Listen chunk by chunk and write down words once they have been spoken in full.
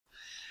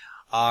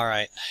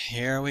Alright,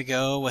 here we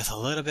go with a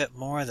little bit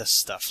more of this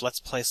stuff. Let's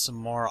play some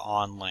more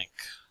Onlink.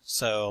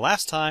 So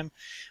last time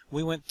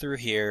we went through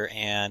here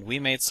and we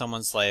made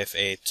someone's life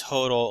a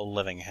total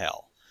living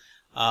hell.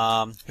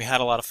 We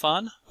had a lot of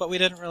fun, but we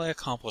didn't really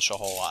accomplish a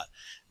whole lot.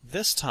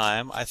 This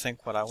time I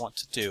think what I want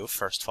to do,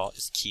 first of all,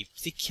 is keep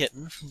the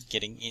kitten from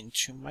getting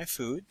into my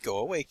food. Go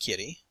away,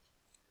 kitty.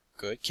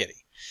 Good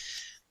kitty.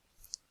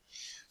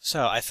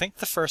 So I think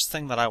the first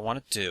thing that I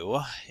want to do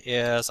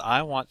is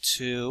I want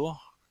to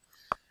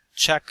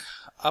check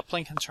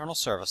Uplink internal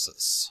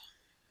services.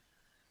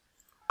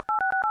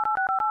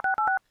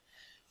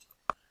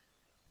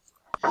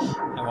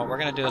 And what we're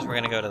going to do is we're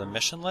going to go to the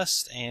mission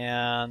list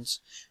and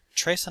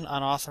trace an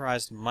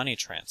unauthorized money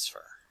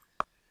transfer.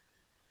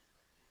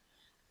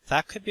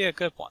 That could be a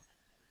good one.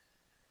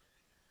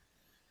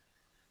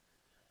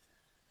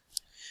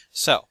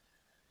 So,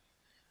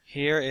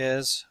 here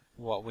is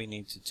what we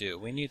need to do.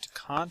 We need to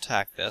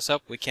contact this.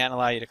 Oh, we can't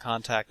allow you to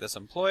contact this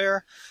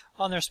employer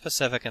on their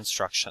specific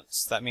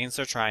instructions. That means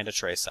they're trying to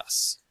trace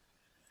us.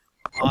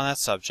 On that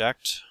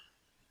subject,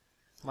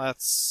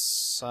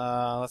 let's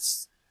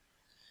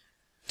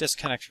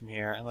disconnect from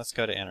here and let's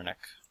go to Internet.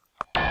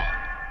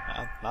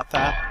 Not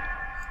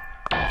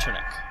that.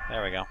 Internet.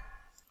 There we go.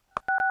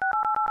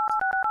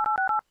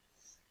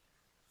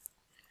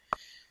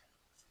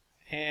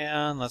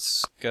 And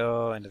let's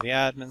go into the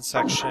admin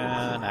section,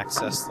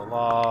 access the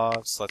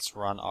logs, let's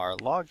run our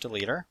log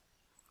deleter,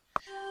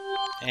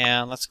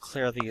 and let's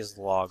clear these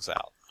logs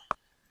out.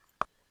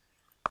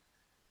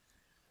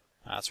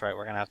 That's right,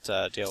 we're going to have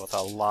to deal with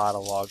a lot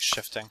of log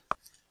shifting.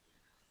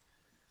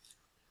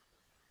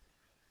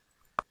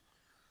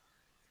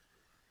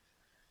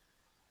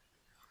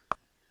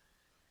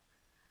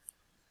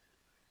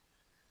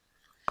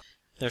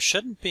 There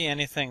shouldn't be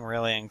anything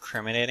really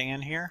incriminating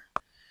in here,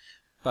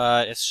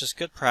 but it's just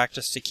good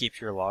practice to keep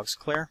your logs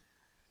clear.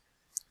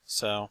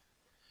 So,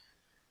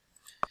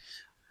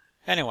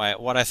 anyway,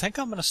 what I think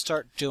I'm going to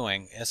start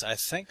doing is I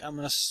think I'm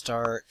going to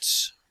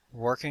start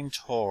working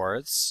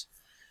towards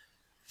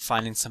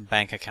finding some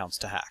bank accounts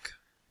to hack.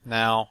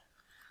 Now,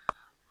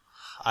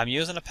 I'm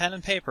using a pen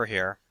and paper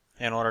here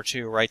in order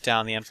to write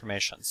down the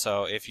information.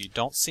 So if you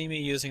don't see me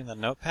using the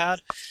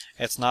notepad,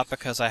 it's not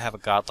because I have a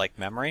godlike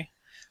memory,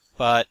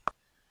 but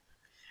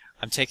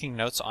I'm taking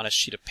notes on a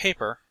sheet of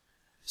paper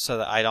so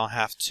that I don't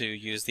have to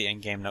use the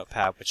in-game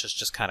notepad, which is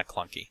just kind of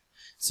clunky,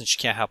 since you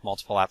can't have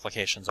multiple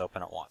applications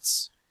open at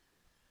once.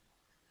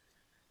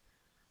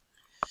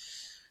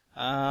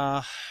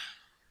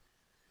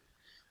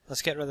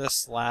 Let's get rid of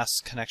this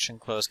last connection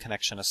closed,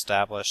 connection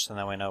established, and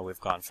then we know we've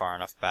gone far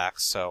enough back,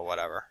 so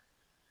whatever.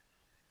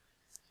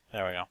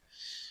 There we go.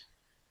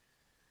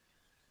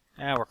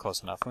 Yeah, we're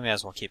close enough. We may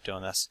as well keep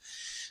doing this.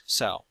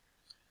 So,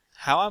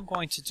 how I'm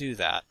going to do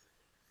that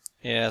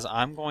is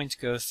I'm going to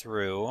go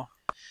through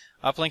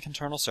Uplink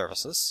internal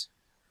services,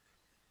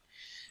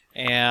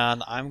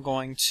 and I'm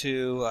going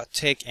to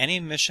take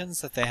any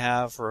missions that they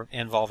have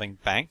involving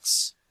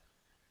banks,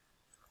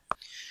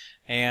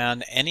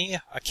 and any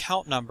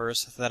account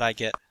numbers that I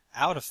get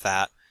out of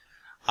that,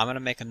 I'm going to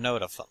make a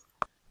note of them,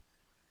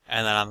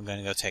 and then I'm going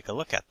to go take a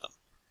look at them.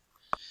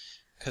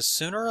 Because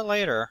sooner or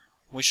later,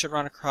 we should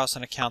run across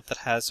an account that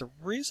has a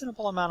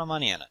reasonable amount of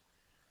money in it.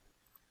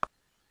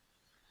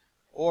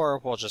 Or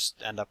we'll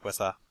just end up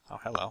with a, oh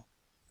hello,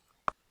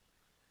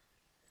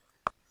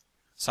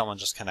 someone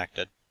just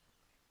connected.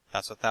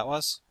 That's what that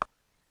was?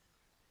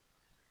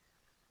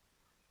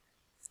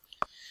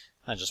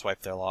 I just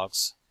wiped their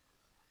logs.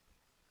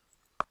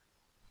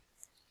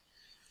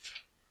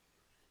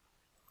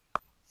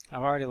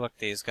 I've already looked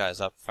these guys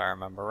up if I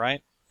remember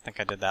right. I think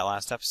I did that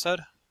last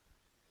episode.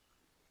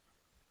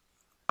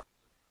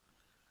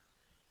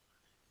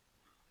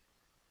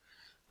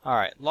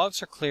 Alright,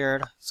 logs are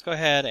cleared. Let's go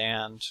ahead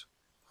and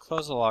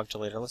close the log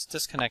deleter. Let's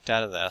disconnect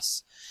out of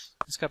this.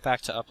 Let's go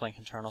back to Uplink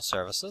internal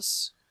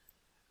services.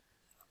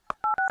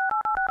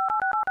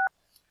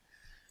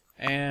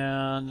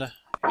 And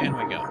in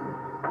we go.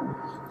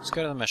 Let's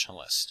go to the mission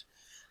list.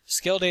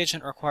 Skilled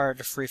agent required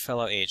to free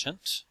fellow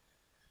agent.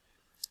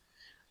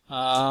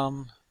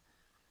 That,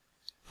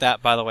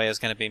 by the way, is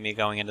going to be me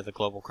going into the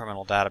global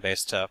criminal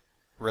database to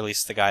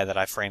release the guy that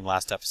I framed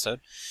last episode.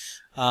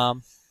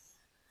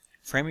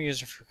 Frame a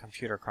user for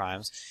computer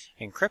crimes.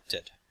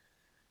 Encrypted.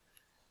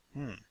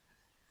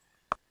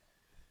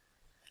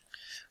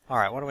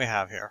 Alright, what do we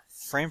have here?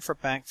 Frame for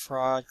bank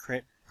fraud.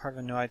 Create part of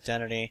a new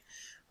identity.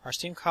 Our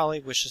esteemed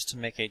colleague wishes to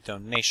make a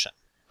donation.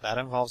 That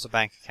involves a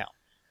bank account.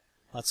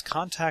 Let's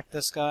contact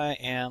this guy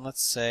and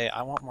let's say,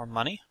 I want more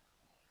money.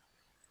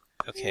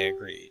 Okay,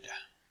 agreed.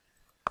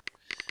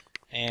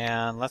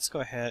 And let's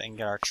go ahead and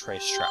get our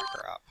trace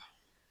tracker up.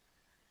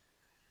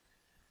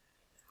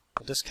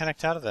 We'll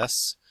disconnect out of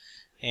this,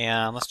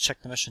 and let's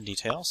check the mission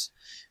details.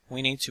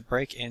 We need to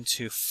break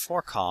into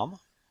 4Com,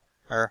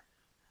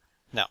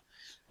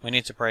 we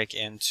need to break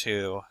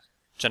into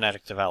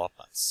genetic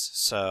developments.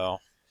 So,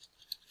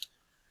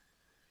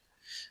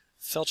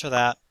 filter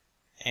that,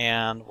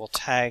 and we'll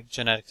tag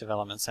Genetic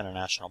Developments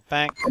International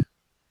Bank.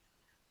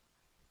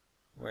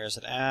 Where is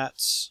it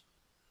at?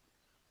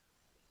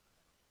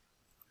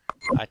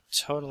 I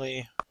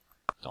totally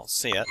don't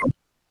see it.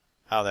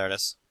 Oh, there it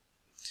is.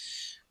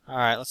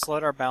 Alright, let's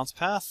load our bounce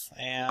path,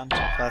 and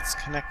let's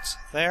connect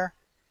there.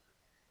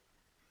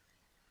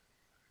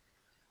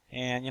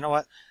 And you know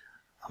what?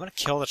 I'm going to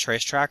kill the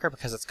trace tracker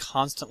because it's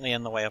constantly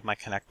in the way of my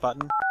connect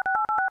button.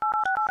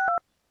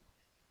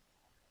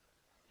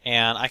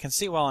 And I can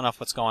see well enough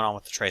what's going on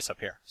with the trace up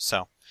here.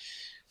 So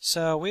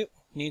we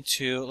need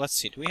to, let's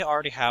see, do we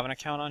already have an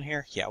account on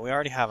here? Yeah, we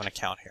already have an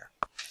account here.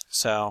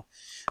 So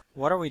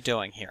what are we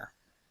doing here?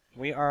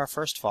 We are,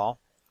 first of all,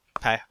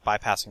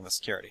 bypassing the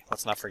security.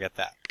 Let's not forget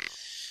that.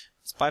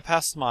 Let's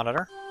bypass the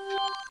monitor.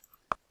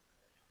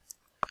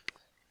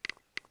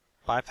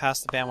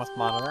 Bypass the bandwidth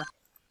monitor.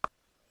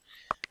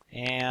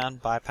 And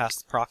bypass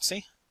the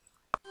proxy.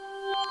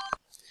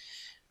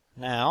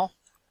 Now,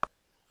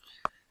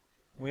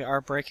 we are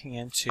breaking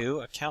into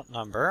account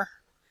number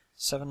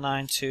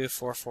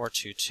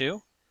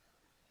 7924422.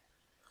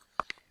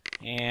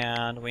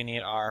 And we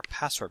need our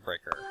password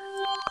breaker.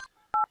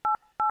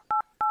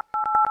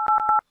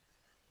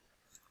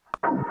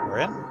 We're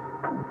in.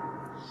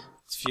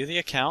 Let's view the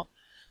account.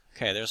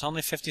 Okay, there's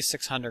only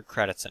 5,600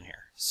 credits in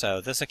here,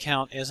 so this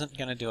account isn't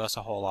going to do us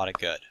a whole lot of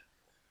good.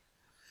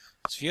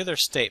 Let's view their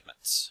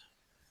statements.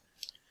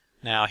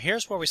 Now,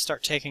 here's where we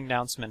start taking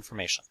down some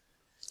information.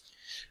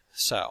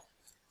 So,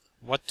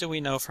 what do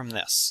we know from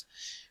this?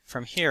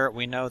 From here,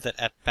 we know that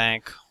at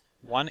bank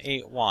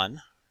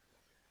 181,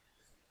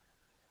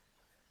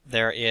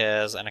 there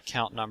is an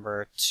account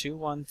number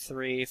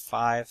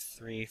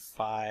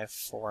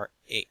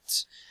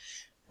 213-53548.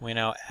 We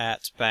know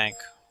at bank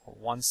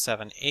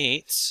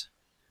 178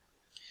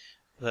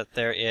 that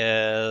there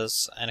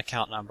is an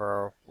account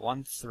number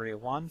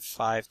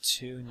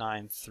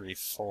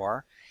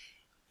 131-52934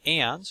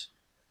 and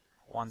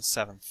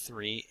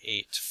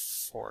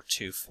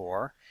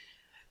 173-8424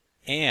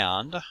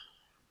 and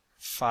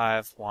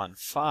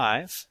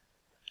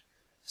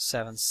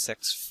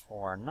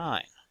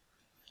 515-7649.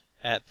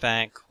 At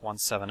bank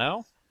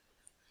 170,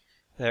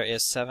 there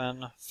is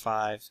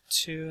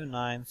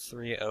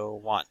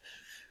 7529301.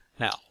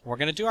 Now, we're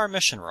going to do our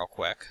mission real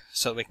quick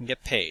so that we can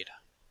get paid.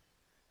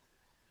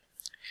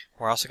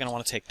 We're also going to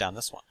want to take down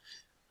this one.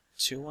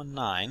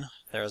 219,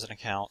 there is an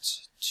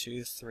account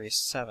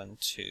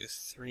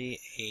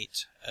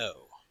 2372380.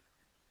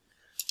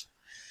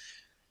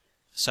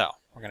 So,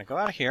 we're going to go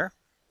out of here.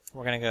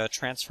 We're going to go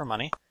transfer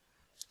money.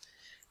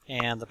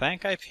 And the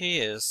bank IP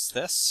is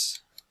this.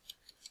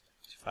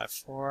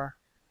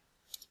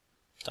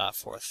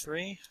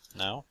 254.43.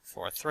 No,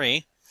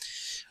 43.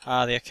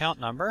 The account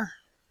number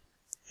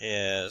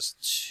is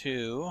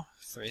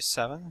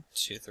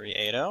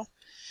 2372380.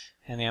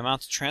 And the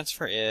amount to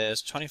transfer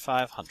is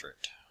 2,500.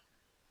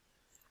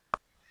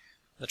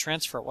 The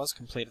transfer was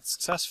completed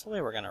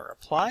successfully. We're going to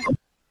reply.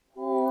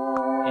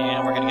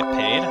 And we're going to get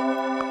paid.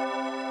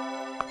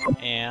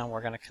 And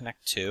we're going to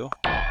connect to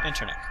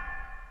Internet.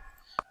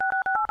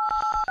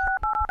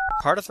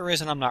 Part of the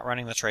reason I'm not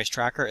running the trace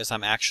tracker is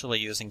I'm actually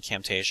using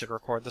Camtasia to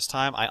record this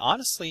time. I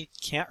honestly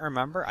can't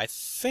remember. I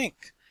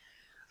think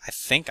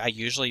I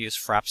usually use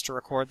Fraps to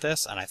record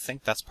this, and I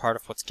think that's part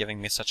of what's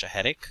giving me such a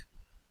headache.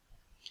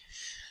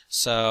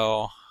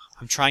 So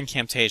I'm trying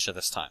Camtasia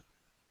this time.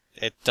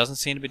 It doesn't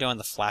seem to be doing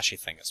the flashy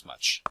thing as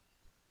much.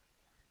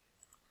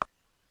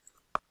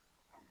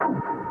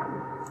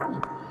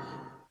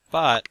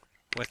 But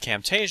with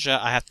Camtasia,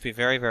 I have to be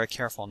very, very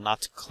careful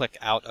not to click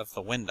out of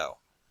the window,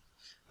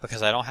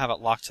 because I don't have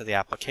it locked to the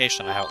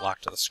application, I have it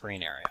locked to the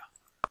screen area.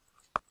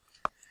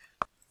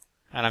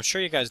 And I'm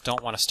sure you guys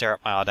don't want to stare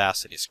at my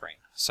Audacity screen,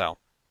 so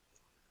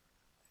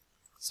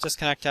let's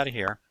disconnect out of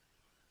here.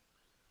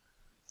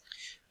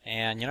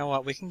 And you know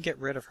what, we can get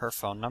rid of her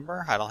phone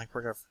number. I don't think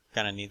we're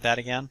going to need that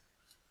again.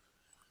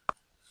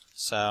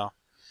 So,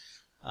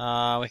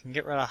 we can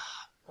get rid of,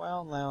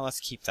 well, no, let's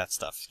keep that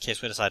stuff in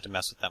case we decide to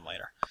mess with them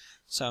later.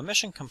 So,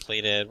 mission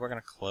completed, we're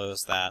going to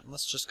close that, and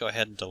let's just go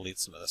ahead and delete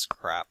some of this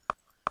crap.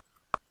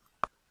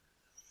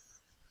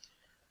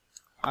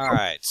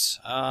 Alright,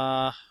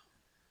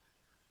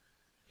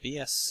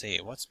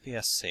 BSC, what's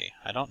BSC?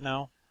 I don't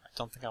know. I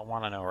don't think I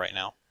want to know right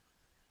now.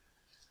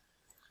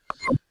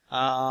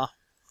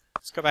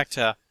 Let's go back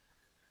to,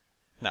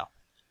 no.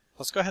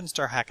 Let's go ahead and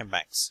start hacking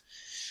banks.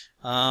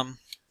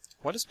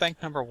 What is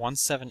bank number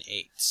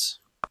 178?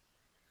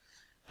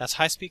 That's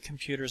High Speed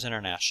Computers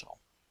International.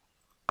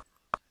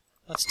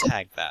 Let's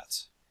tag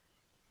that.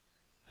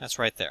 That's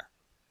right there.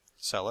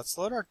 So let's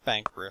load our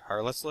bank route,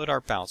 or let's load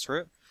our bounce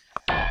route.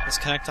 Let's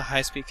connect to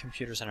High Speed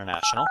Computers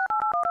International.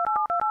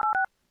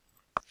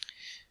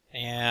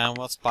 And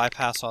let's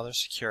bypass all their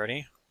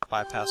security.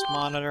 Bypass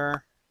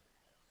monitor.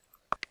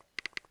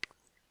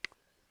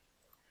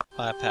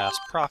 Bypass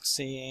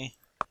proxy.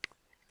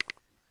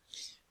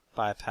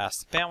 Bypass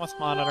the bandwidth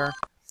monitor.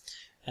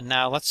 And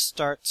now let's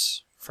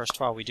start. First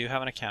of all, we do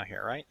have an account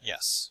here, right?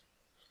 Yes.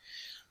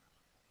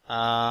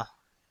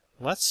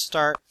 Let's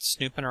start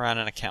snooping around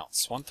in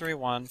accounts.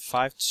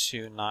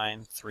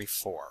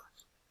 131-52934.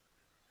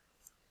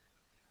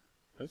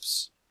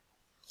 Oops.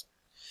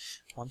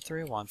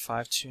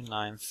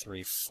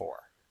 131-52934.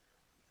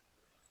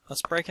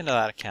 Let's break into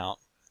that account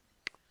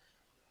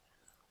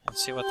and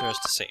see what there is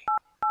to see.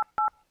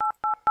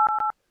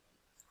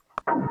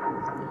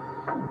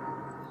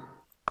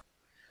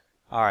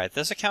 Alright,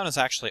 this account is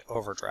actually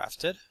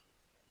overdrafted.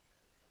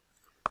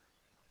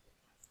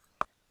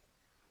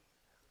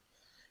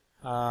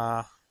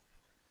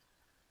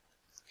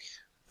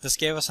 This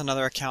gave us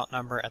another account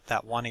number at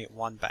that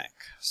 181 bank.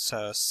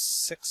 So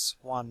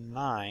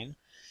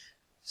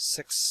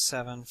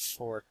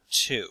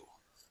 619-6742.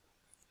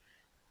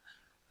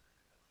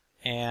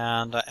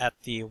 And at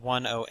the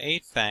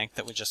 108 bank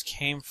that we just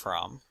came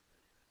from,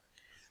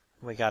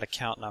 we got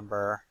account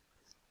number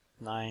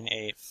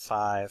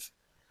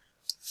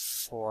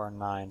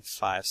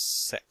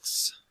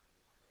 9854956.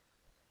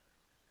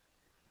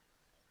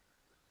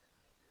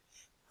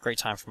 Great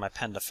time for my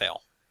pen to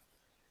fail.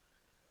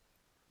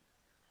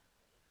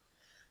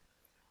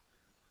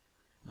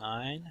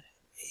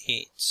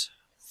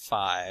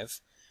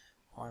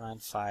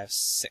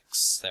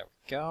 9854956. There we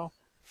go.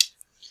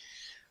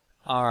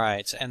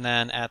 Alright, and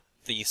then at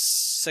the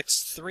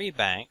 63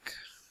 bank,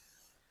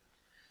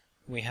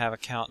 we have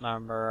account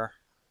number,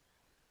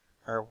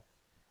 the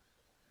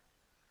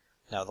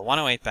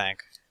 108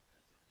 bank,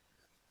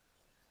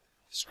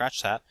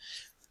 scratch that,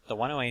 the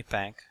 108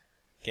 bank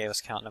gave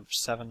us account number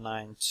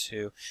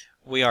 792,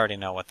 we already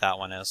know what that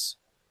one is.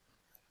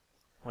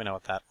 We know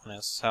what that one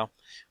is, so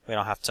we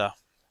don't have to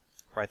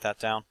write that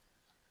down.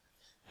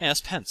 Man,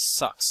 this pen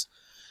sucks.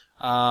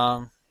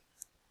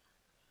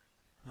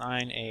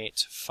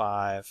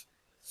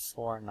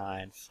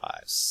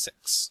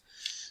 9854956.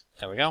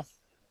 There we go.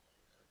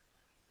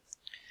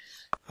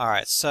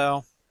 Alright,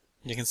 so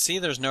you can see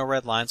there's no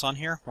red lines on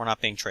here. We're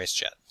not being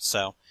traced yet,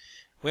 so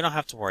we don't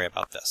have to worry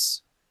about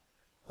this.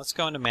 Let's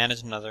go into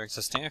manage another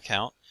existing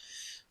account.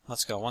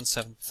 Let's go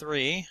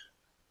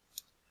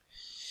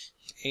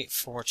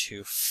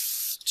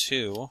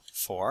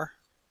 173-84224.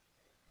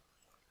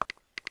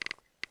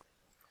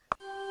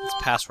 Let's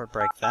password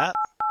break that.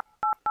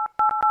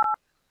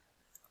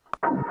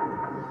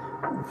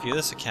 View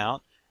this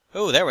account.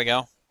 Oh, there we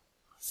go.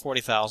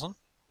 40,000.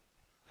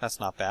 That's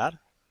not bad.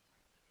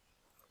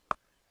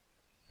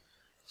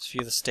 Let's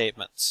view the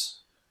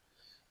statements.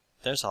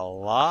 There's a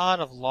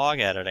lot of log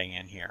editing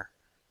in here.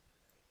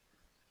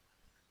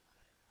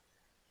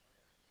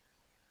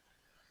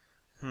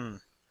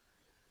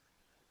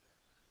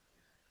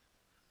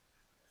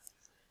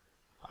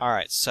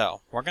 Alright,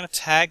 so we're going to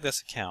tag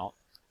this account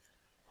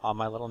on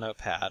my little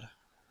notepad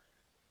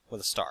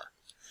with a star.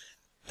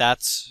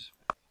 That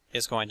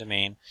is going to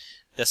mean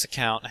this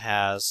account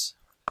has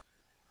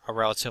a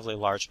relatively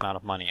large amount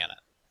of money in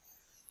it.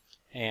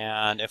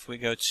 And if we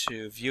go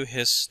to view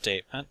his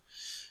statement,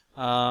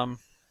 should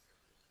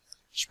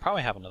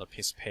probably have another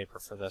piece of paper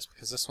for this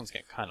because this one's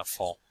getting kind of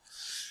full.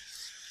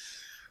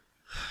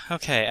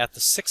 Okay, at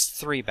the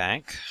 6-3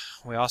 bank,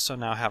 we also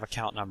now have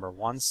account number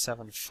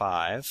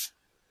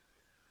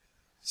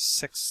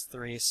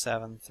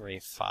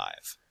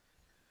 175-63735.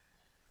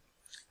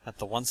 At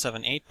the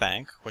 178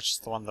 bank, which is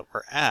the one that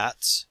we're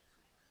at,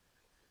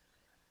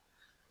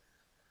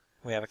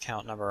 we have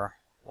account number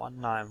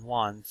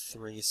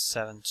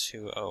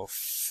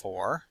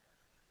 191-37204.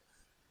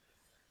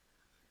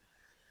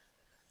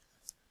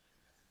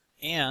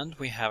 And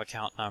we have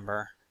account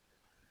number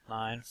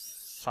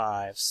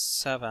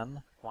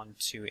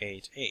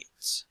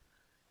 9571288.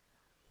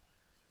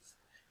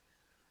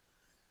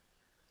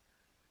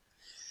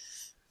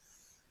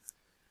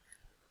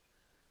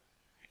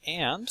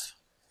 And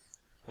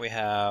we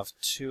have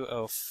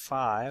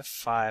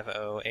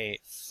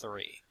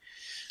 2055083.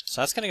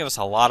 So that's going to give us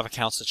a lot of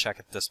accounts to check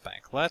at this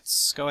bank.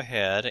 Let's go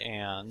ahead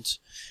and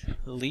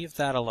leave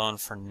that alone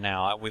for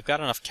now. We've got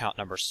enough account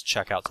numbers to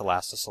check out to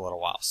last us a little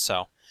while.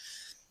 So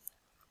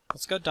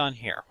let's go done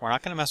here. We're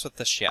not going to mess with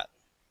this yet.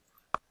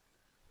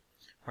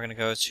 We're going to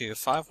go to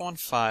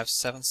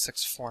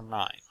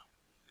 5157649.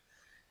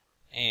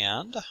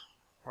 And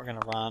we're going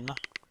to run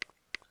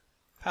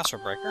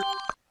password breaker.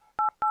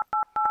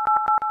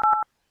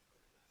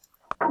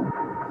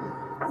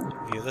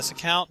 View this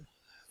account.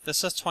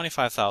 This is a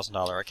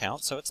 $25,000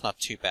 account, so it's not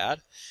too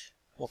bad.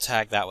 We'll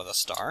tag that with a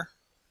star.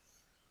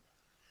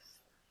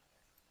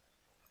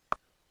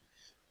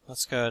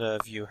 Let's go to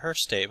view her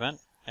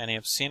statement. Any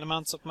obscene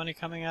amounts of money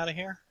coming out of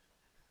here?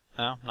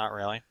 No, not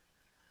really.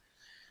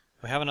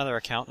 We have another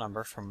account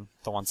number from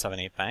the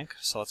 178 bank,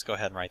 so let's go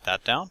ahead and write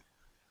that down.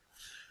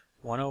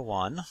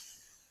 101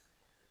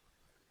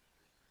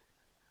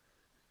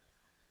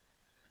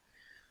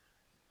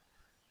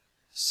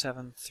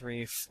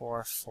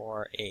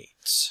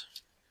 73448.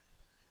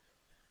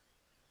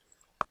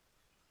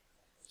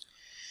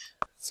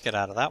 Let's get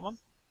out of that one.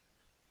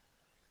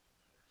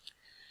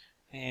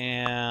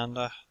 And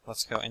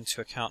let's go into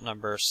account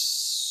number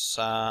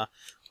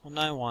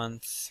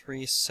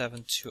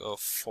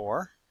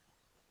 191-37204.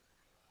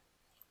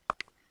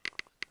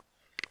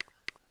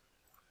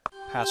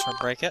 Password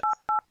break it.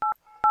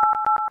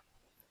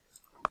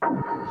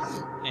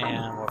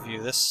 And we'll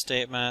view this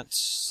statement.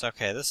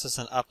 Okay, this is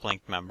an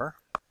Uplink member.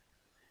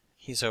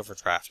 He's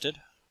overdrafted.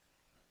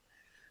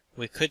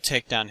 We could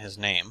take down his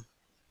name,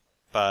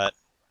 but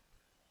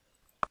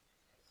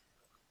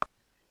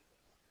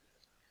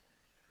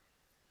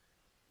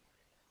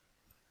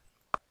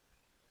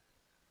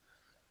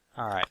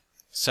alright,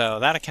 so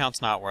that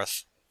account's not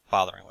worth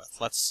bothering with.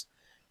 Let's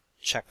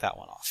check that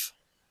one off.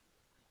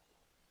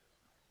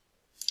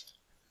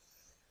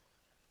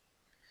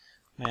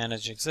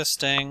 Manage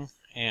existing,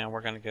 and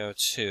we're going to go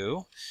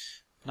to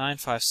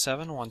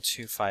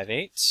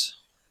 9571258.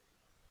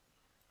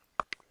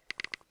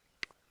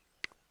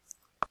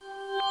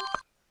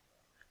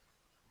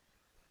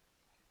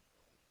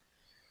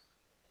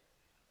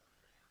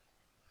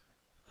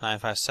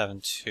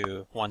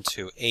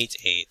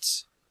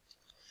 (957121288).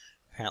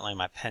 Apparently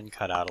my pen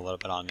cut out a little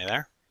bit on me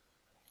there.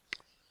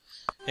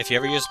 If you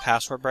ever use a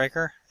password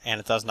breaker and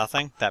it does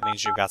nothing, that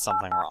means you've got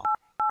something wrong.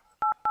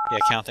 The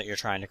account that you're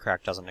trying to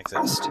crack doesn't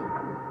exist.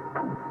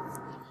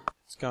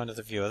 Let's go into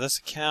the view of this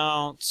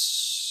account.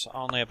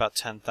 Only about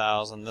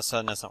 10,000. This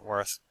one isn't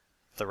worth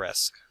the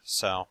risk,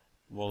 so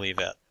we'll leave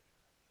it.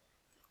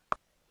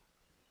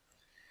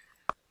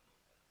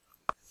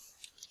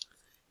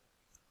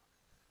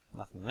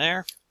 Nothing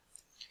there.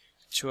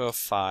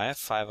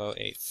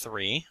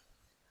 205-5083.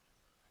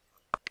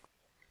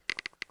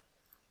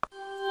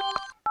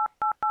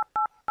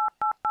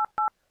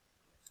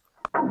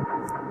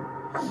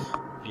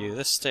 View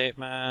this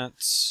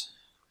statement.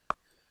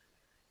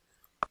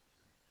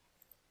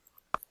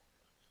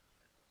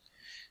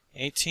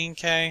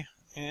 $18K?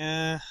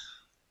 You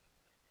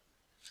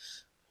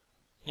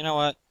know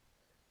what?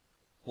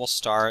 We'll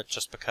start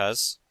just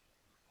because.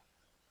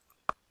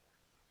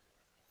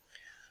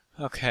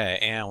 Okay,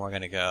 and we're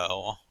going to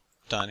go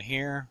done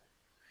here.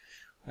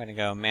 We're going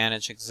to go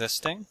manage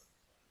existing.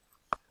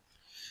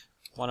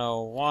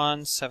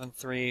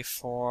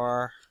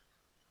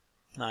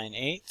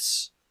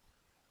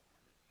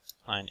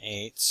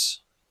 101-734-98.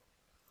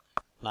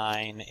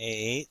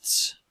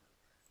 98.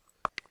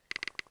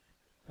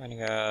 We're going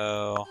to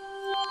go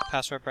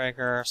password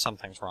breaker.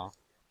 Something's wrong.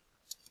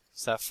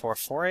 Is that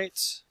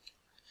 448?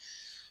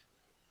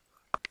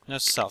 No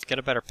self. Get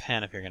a better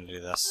pen if you're going to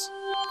do this.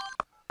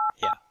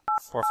 Yeah,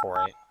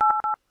 448.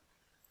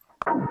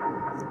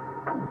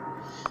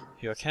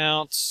 View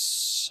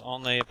accounts.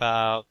 Only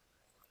about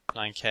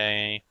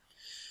 9K.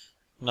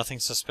 Nothing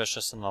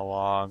suspicious in the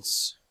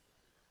logs.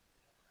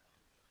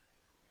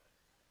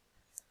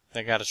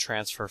 They got a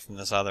transfer from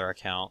this other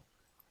account.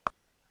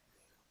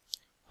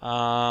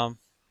 Let's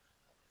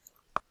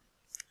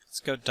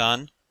go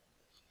done.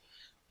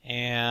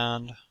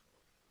 And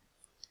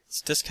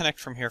let's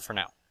disconnect from here for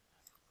now.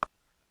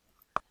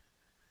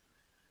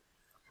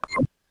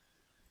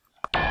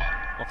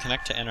 We'll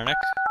connect to internet.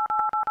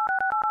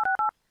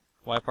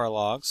 Wipe our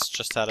logs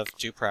just out of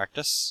due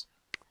practice.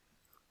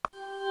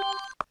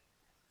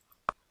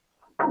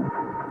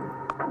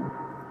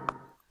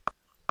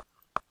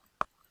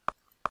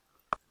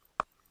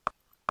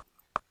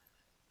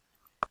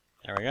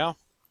 There we go.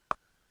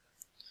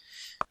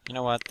 You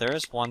know what? There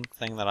is one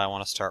thing that I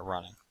want to start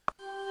running.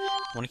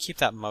 I want to keep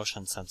that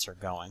motion sensor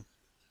going.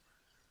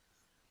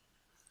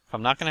 If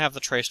I'm not going to have the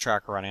trace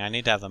tracker running, I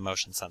need to have the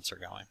motion sensor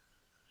going.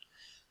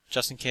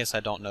 Just in case I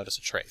don't notice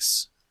a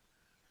trace.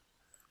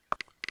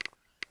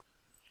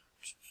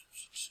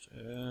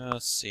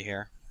 Let's see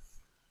here.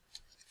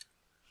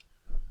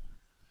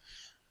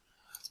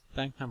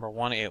 Bank number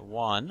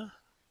 181.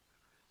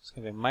 It's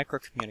going to be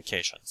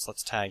microcommunications.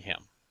 Let's tag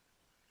him.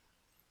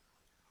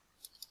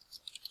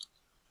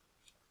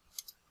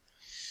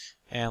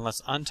 And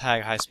let's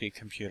untag high-speed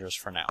computers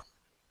for now.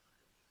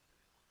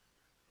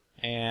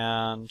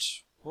 And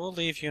we'll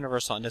leave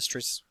Universal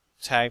Industries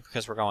tag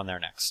because we're going there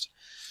next.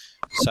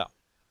 So,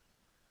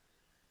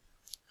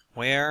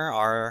 where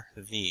are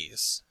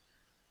these?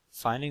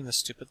 Finding the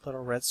stupid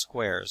little red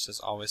squares is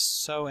always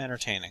so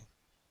entertaining.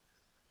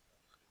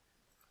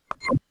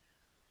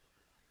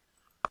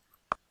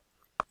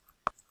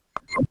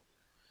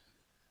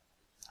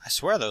 I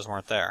swear those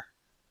weren't there.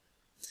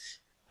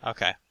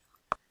 Okay.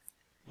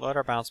 Load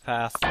our bounce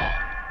path.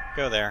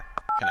 Go there.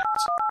 Connect.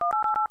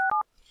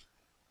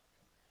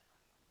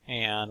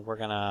 And we're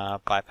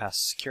gonna bypass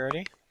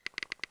security.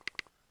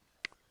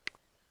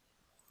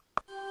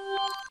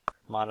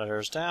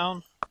 Monitors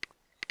down.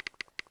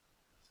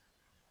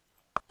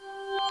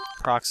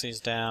 Proxies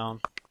down.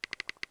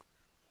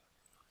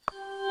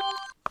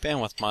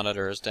 Bandwidth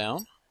monitor is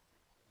down.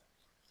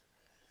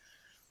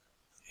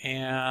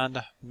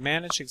 And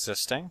manage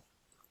existing.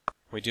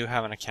 We do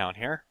have an account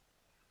here.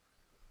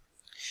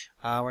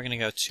 We're going to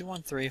go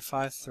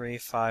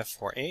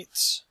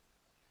 213-53548.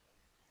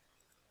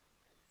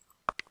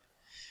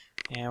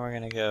 And we're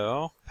going to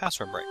go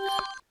password break.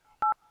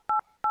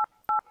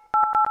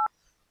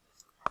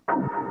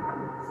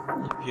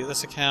 View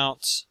this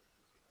account.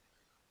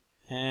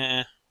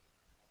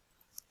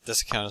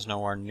 This account is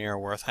nowhere near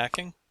worth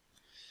hacking.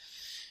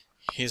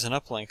 He's an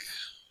uplink.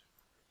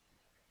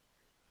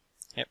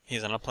 Yep,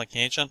 he's an uplink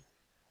agent.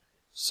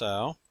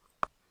 So,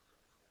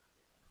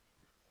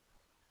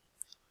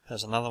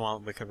 there's another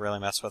one we could really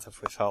mess with if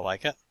we felt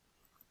like it.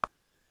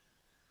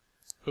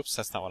 Oops,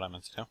 that's not what I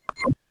meant to do.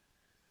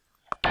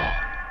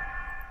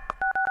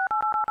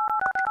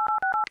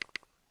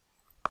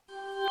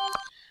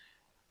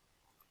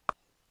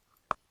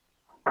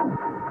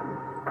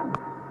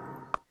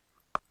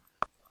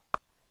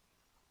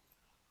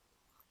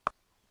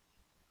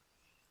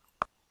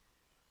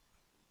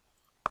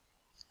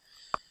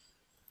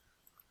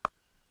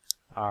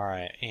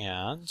 Alright,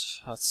 and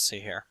let's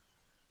see here.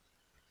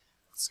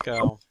 Let's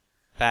go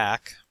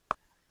back.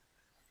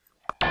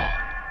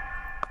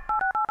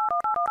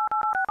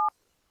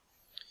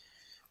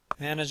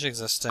 Manage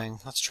existing.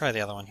 Let's try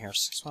the other one here.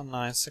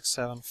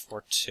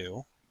 6196742.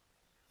 You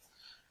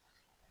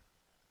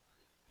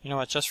know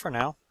what, just for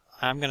now,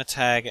 I'm going to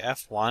tag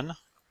F1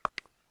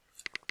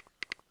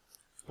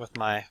 with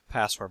my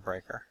password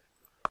breaker.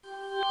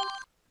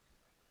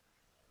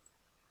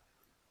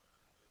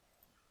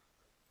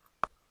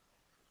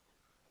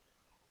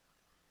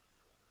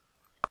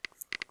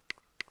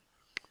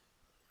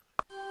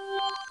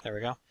 There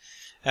we go.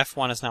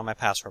 F1 is now my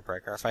password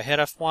breaker. If I hit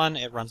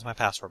F1, it runs my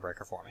password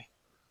breaker for me.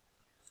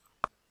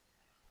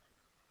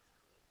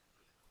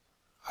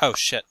 Oh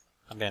shit,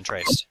 I'm being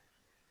traced.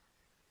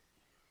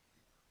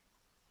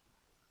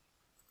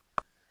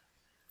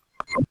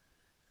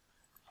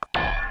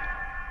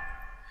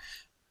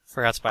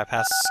 Forgot to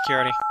bypass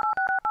security.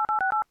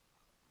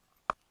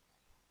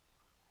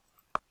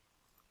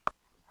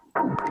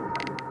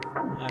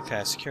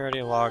 Okay,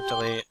 security log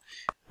delete.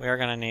 We are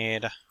going to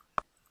need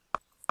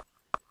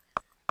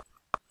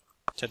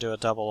to do a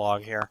double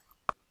log here.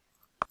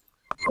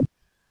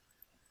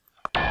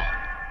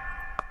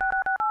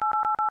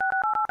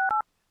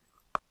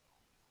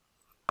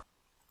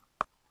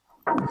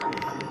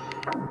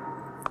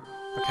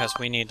 Because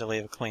we need to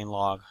leave a clean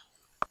log.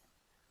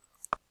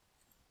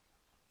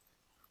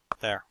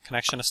 There.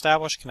 Connection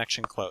established,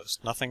 connection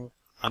closed. Nothing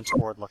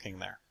untoward looking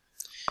there.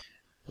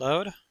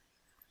 Load.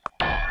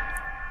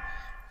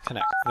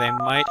 Connect. They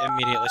might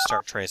immediately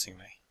start tracing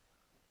me.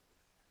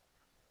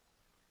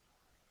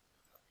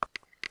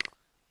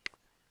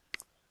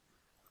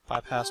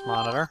 Bypass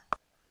monitor.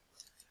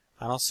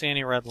 I don't see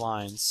any red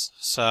lines,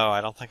 so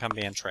I don't think I'm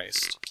being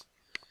traced.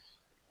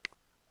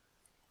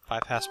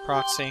 Bypass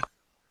proxy.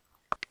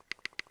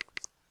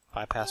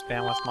 Bypass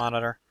bandwidth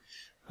monitor.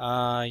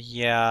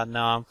 Yeah,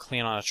 no, I'm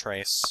clean on a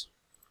trace.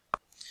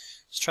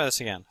 Let's try this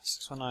again.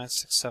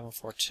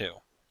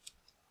 6196742.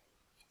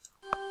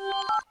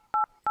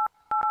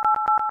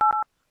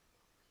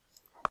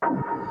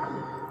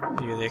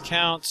 View the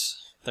account.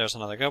 There's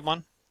another good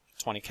one.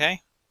 20K.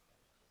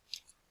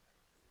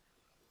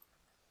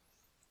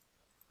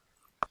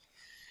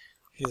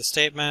 View the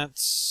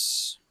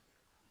statements.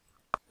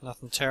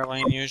 Nothing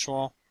terribly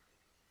unusual.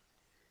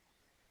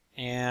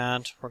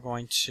 And we're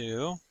going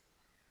to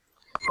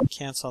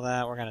cancel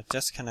that. We're going to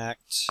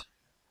disconnect.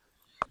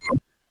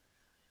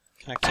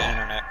 Connect to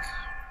internet.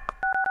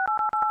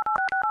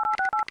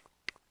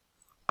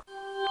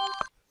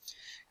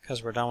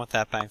 Because we're done with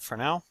that bank for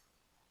now.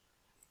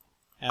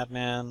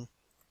 Admin.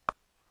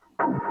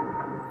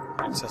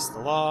 Access the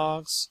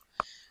logs.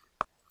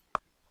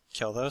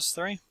 Kill those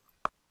three.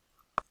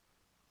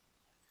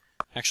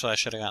 Actually, I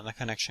should have gotten the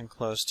connection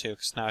closed too,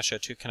 because now I show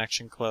two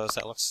connection closed.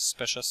 That looks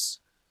suspicious.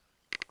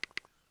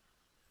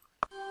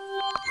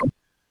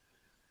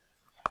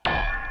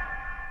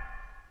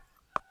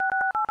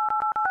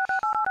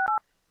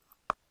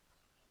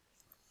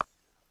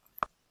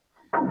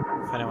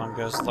 If anyone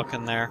goes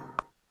looking there,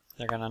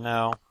 they're going to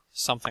know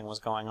something was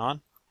going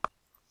on.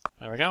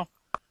 There we go.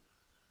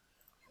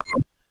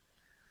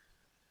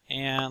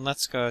 And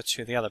let's go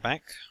to the other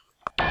bank.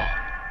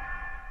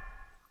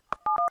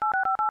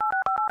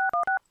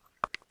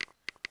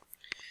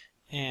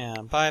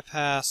 And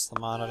bypass the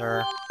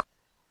monitor.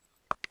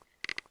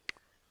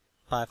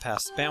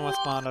 Bypass the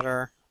bandwidth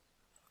monitor.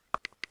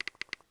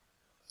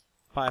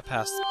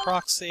 Bypass the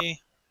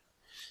proxy.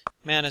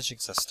 Manage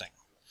existing.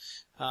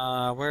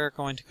 We're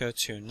going to go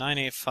to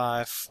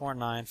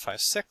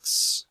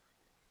 9854956.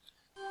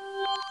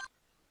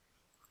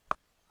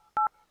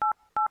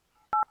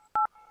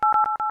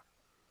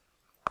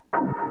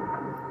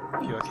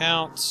 View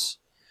accounts.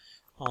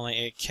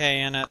 Only 8K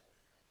in it.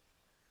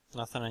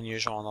 Nothing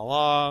unusual in the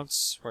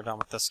logs. We're done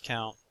with this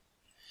count.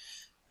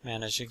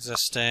 Manage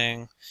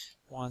existing.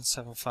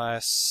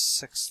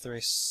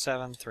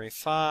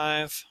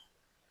 175,63735.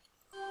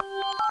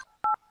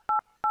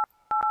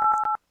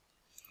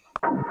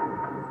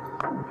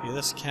 View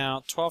this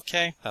count.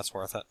 12K. That's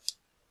worth it,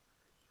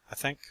 I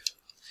think.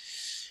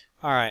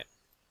 Alright.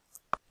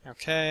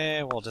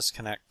 Okay, we'll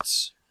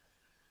disconnect.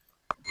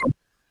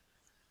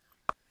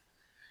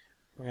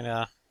 We're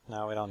gonna...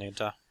 No, we don't need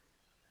to.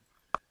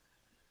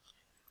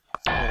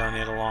 We don't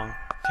need a long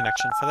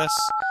connection for this.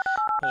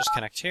 We'll just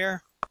connect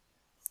here.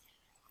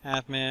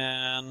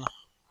 Admin.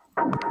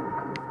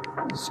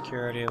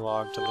 Security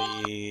log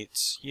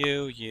delete.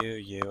 You,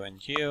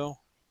 and you.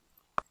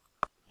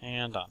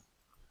 And done.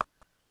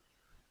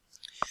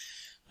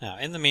 Now,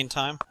 in the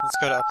meantime, let's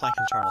go to Uplink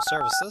Internal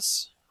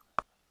Services.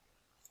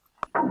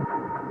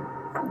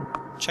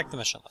 Check the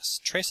mission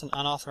list. Trace an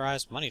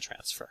unauthorized money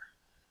transfer.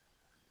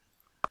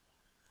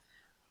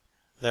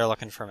 They're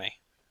looking for me.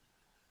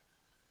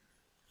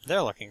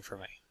 They're looking for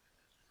me.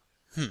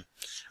 I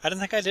didn't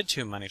think I did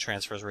 2 money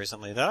transfers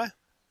recently, did I?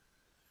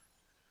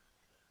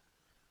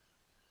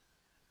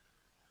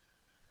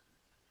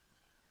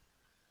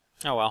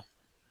 Oh well.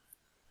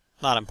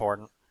 Not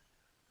important.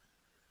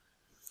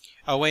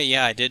 Oh wait,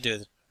 yeah, I did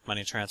do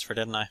money transfer,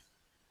 didn't I?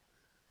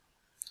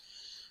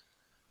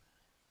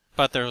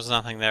 But there was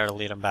nothing there to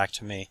lead him back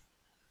to me.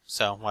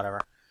 So,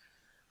 whatever.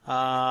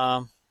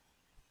 Client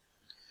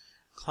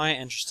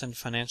interested in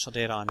financial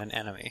data on an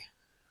enemy.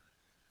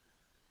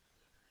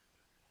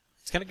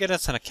 It's going to get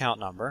us an account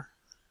number.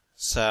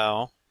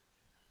 So,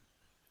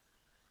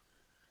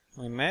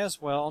 we may as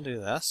well do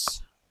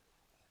this.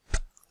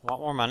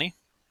 Want more money?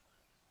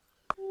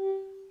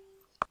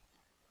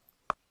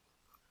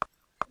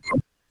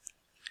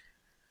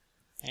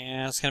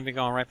 And it's going to be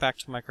going right back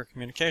to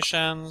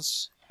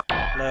microcommunications.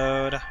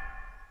 Load.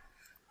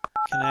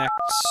 Connect.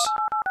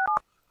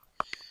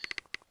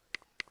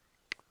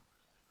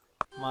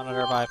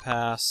 Monitor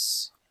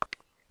bypass.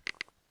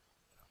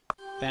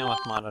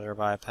 Bandwidth monitor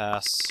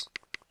bypass.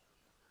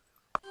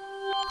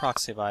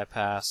 Proxy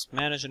bypass.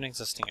 Manage an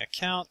existing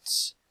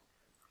account.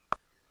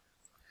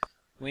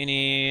 We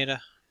need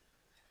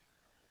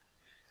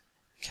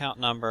account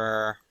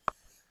number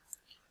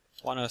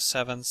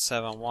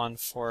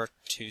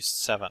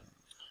 107711427.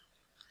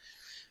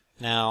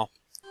 Now,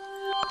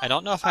 I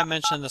don't know if I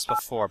mentioned this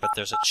before, but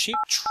there's a cheap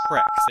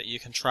trick that you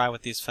can try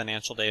with these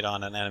financial data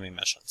on an enemy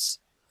missions.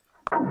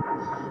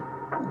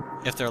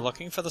 If they're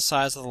looking for the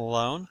size of the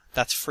loan,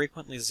 that's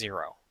frequently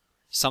 0.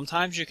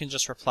 Sometimes you can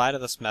just reply to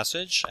this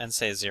message and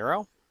say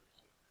 0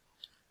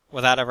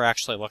 without ever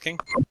actually looking.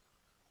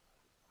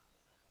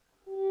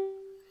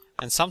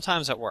 And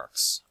sometimes it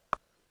works.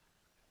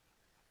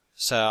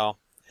 So,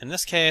 in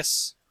this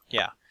case,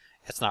 yeah,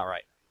 it's not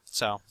right.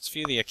 So, let's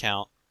view the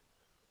account.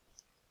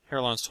 Here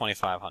loan's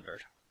 $2,500.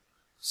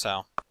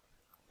 So,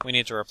 we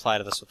need to reply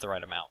to this with the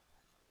right amount.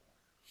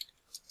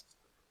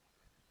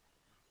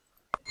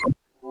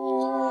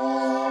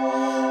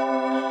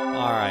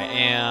 Alright,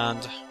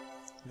 and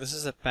this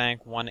is at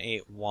bank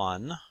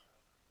 181.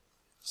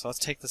 So let's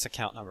take this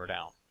account number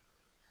down.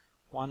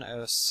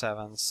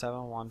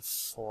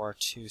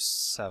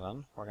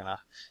 107711427. We're going to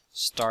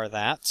star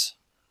that.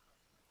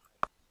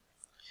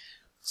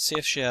 See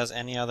if she has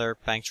any other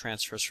bank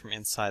transfers from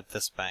inside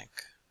this bank.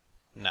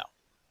 No.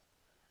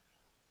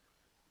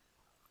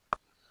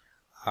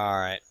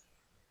 Alright.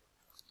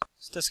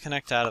 Let's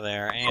disconnect out of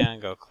there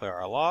and go clear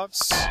our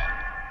logs.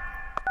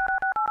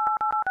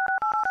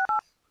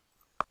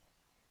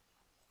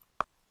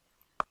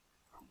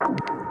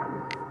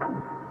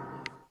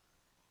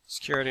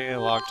 Security,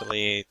 log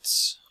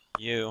delete,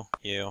 you,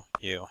 and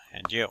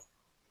you.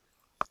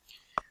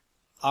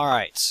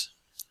 Alright.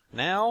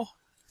 Now,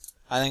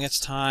 I think it's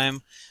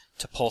time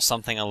to pull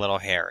something a little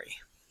hairy.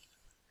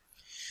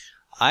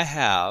 I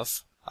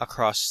have,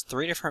 across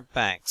 3 different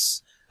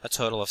banks, a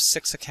total of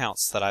 6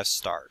 accounts that I've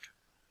starred.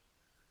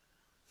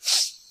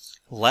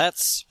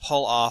 Let's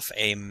pull off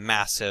a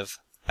massive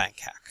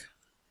bank hack.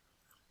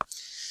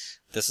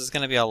 This is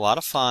going to be a lot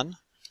of fun.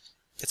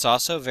 It's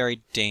also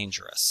very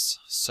dangerous,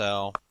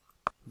 so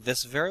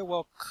this very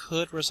well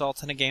could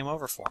result in a game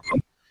over for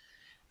me.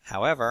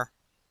 However,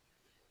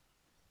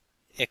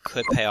 it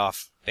could pay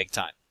off big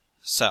time.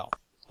 So,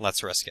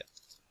 let's risk it.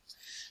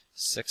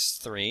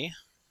 6-3.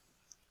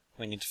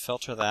 We need to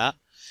filter that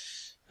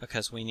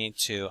because we need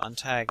to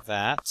untag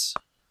that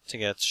to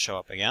get it to show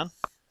up again.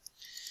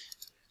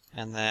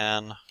 And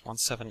then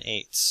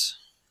 178.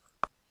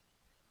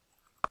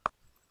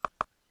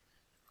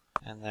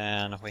 And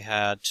then we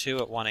had 2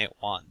 at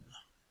 181.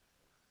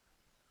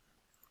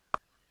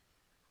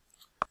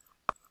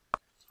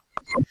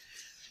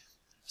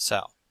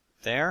 So,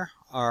 there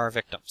are our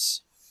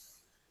victims.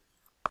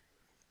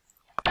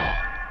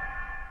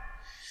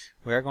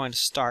 We are going to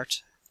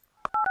start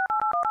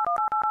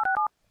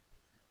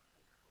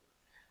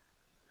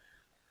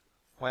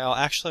well,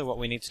 actually what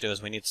we need to do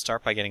is we need to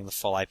start by getting the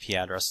full IP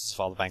addresses of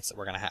all the banks that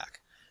we're going to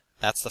hack.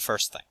 That's the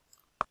first thing.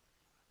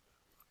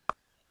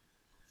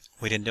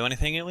 We didn't do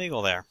anything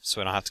illegal there, so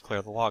we don't have to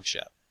clear the logs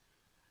yet.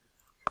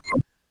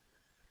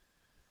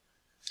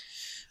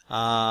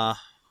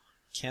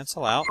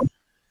 Cancel out.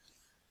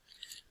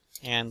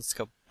 And let's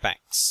go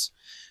banks.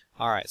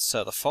 Alright,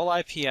 so the full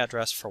IP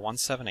address for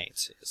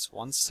 178 is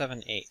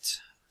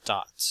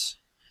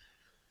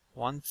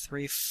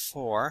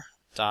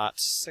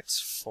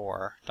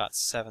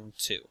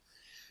 178.134.64.72.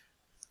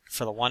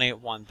 For the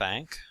 181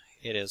 bank,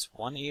 it is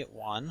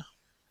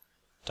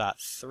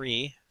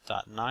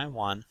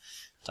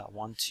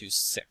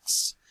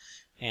 181.3.91.126.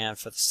 And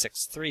for the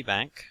 63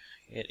 bank,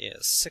 it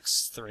is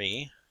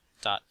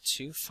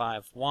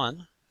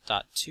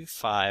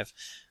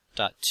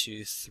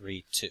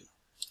 63.251.25.232.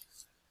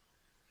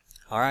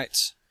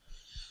 Alright.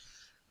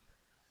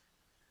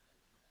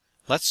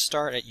 Let's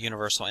start at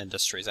Universal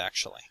Industries,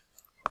 actually.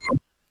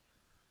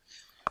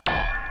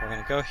 We're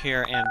going to go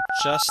here and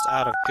just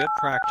out of good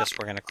practice,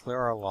 we're going to clear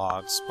our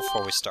logs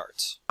before we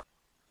start.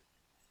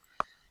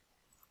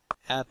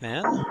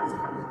 Admin,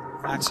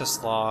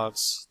 access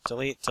logs,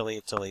 delete,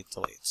 delete, delete,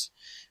 delete.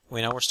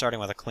 We know we're starting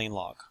with a clean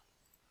log.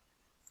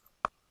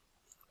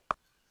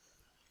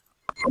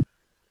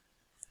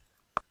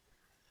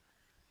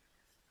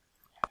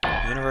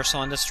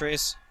 Universal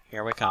Industries,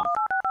 here we come.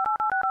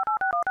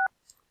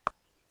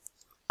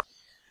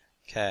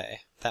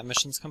 Okay, that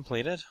mission's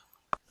completed.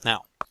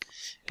 Now,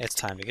 it's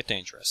time to get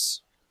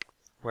dangerous.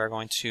 We're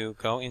going to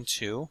go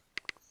into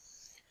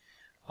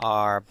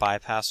our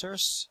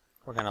bypassers.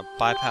 We're going to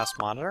bypass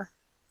monitor.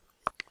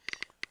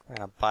 We're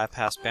going to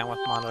bypass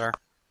bandwidth monitor.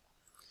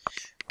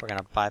 We're going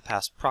to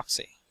bypass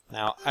proxy.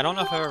 Now, I don't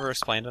know if I've ever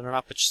explained it or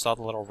not, but you saw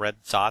the little red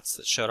dots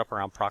that showed up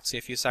around proxy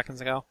a few seconds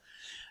ago?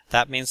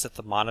 That means that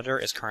the monitor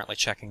is currently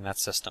checking that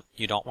system.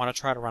 You don't want to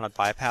try to run a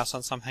bypass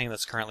on something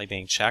that's currently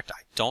being checked.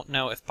 I don't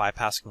know if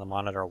bypassing the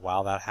monitor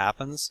while that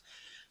happens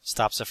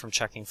stops it from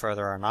checking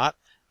further or not,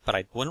 but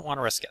I wouldn't want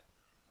to risk it.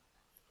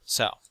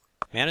 So,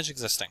 manage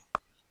existing.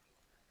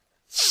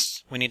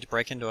 We need to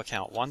break into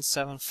account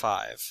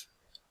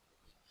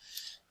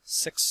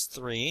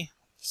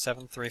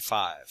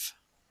 175-63735.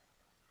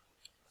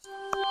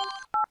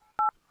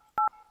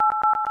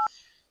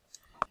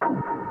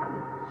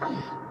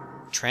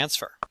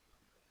 Transfer.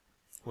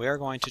 We are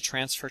going to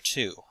transfer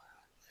to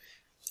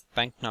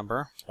bank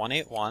number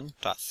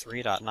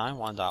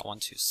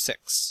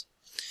 181.3.91.126.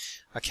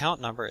 Account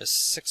number is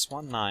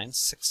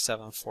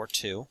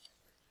 6196742.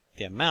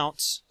 The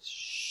amount,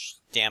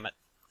 damn it,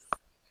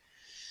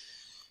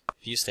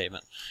 view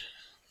statement,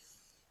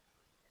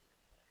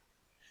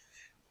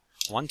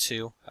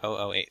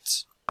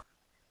 12008.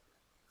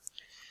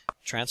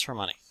 Transfer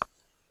money,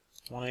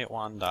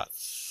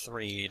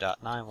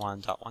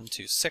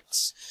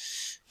 181.3.91.126.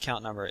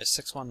 Account number is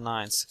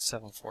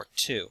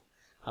 6196742.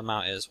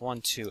 Amount is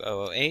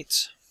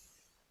 12008.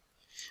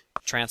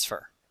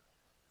 Transfer.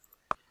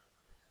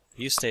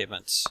 View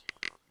statements.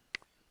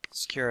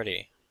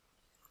 Security.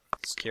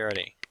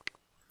 Security.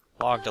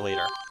 Log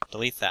deleter.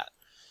 Delete that.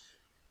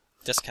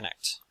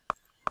 Disconnect.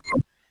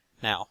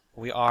 Now,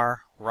 we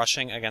are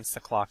rushing against the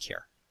clock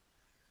here.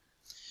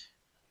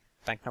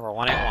 Bank number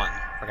 181.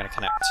 We're going to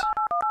connect.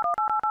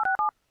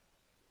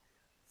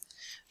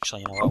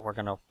 Actually, you know what? We're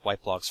going to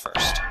wipe logs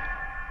first.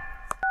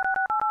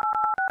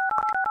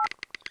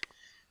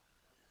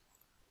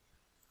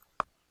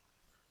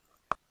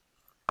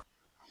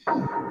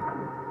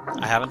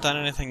 I haven't done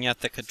anything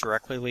yet that could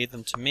directly lead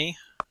them to me.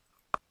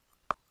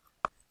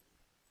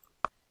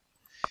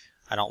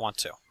 I don't want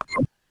to.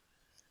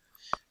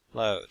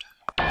 Load.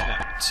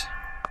 Connect.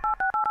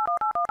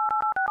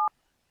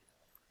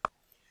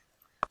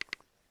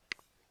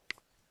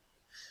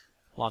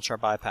 Launch our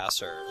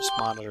bypassers.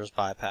 Monitors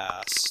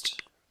bypassed.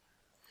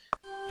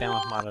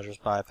 Bandwidth monitors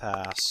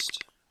bypassed.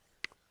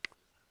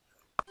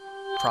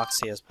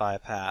 Proxy is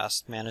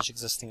bypassed. Manage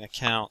existing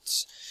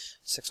accounts.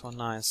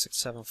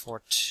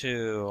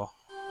 6196742.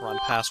 Run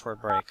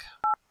password break.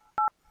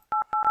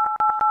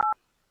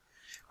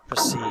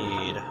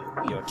 Proceed.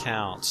 View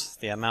account.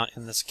 The amount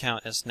in this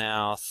account is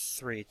now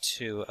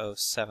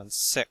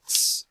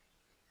 32076.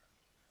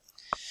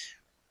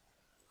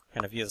 We're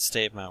going to view the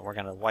statement. We're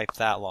going to wipe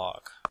that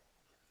log.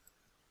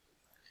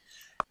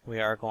 We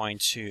are going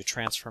to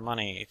transfer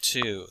money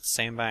to the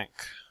same bank,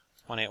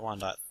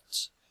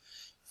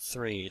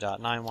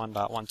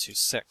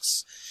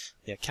 181.3.91.126.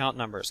 The account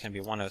number is going to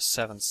be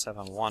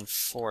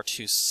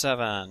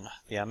 107711427.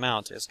 The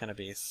amount is going to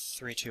be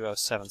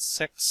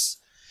 32076.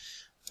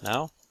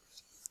 No?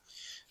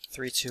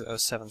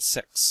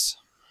 32076.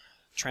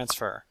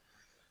 Transfer.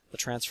 The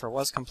transfer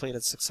was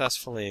completed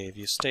successfully.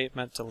 View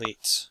statement,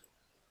 delete.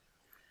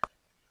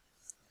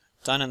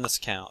 Done in this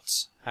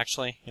account.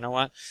 Actually, you know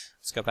what?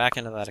 Let's go back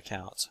into that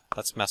account.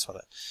 Let's mess with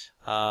it.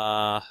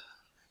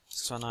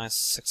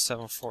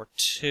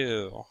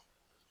 6196742.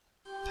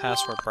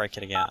 Password break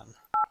it again.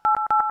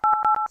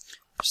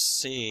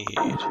 Proceed.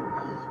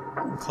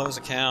 Close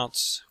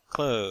account.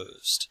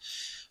 Closed.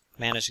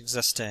 Manage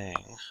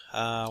existing.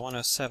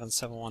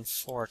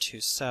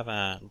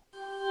 107711427.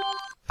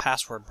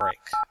 Password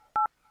break.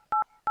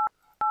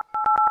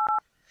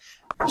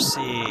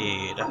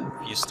 Proceed.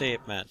 View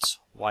statement.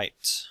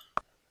 Wiped.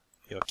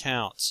 View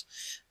account.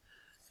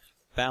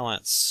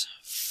 Balance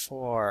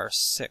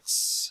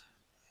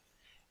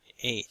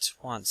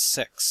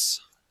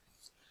 46816.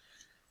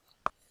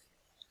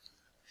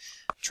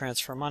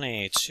 Transfer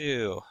money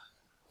to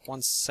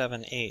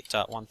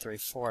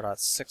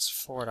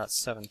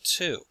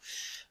 178.134.64.72.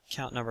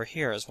 Account number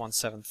here is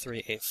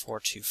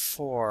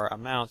 1738424.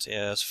 Amount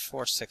is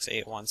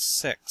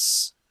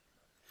 46816.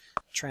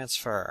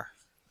 Transfer.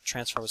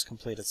 Transfer was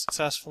completed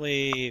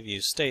successfully.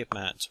 View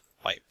statement.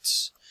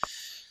 Wiped.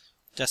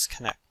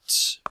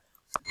 Disconnect.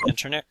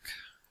 Internic.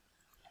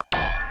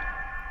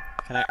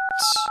 Connect.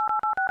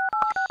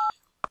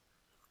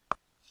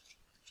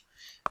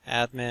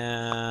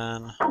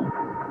 Admin.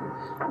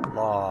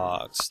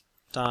 Logs.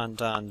 Done,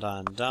 done,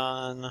 done,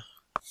 done.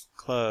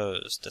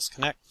 Close.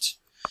 Disconnect.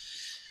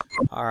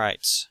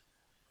 Alright.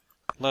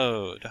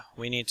 Load.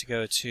 We need to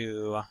go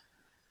to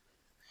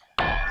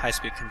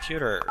high-speed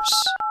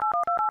computers.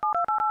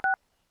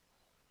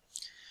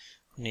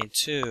 We need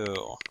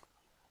to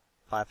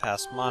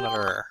bypass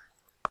monitor.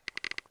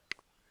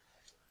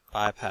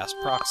 Bypass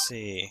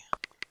proxy.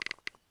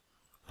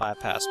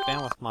 Bypass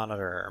bandwidth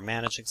monitor.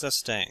 Manage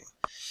existing.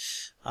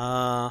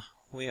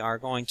 We are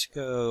going to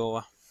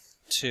go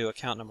to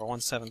account number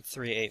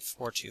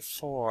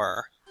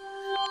 1738424.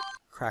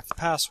 Crack the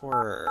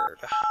password.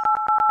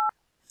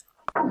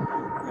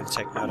 We're going to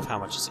take note of how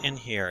much is in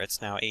here.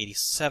 It's now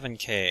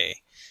 87K.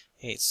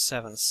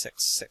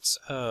 87660.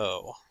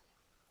 We're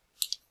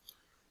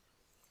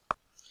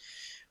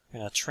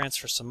going to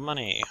transfer some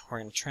money. We're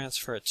going to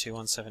transfer it to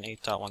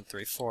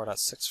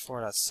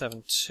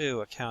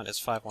 178.134.64.72. Account is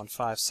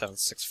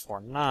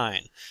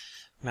 5157649.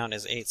 Amount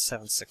is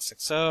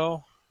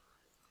 87660.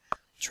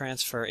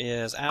 Transfer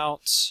is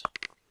out.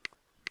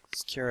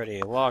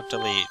 Security, log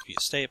delete, view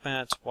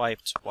statement,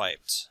 wiped,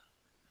 wiped.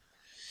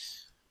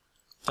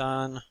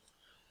 Done,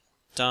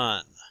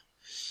 done.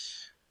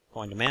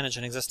 Going to manage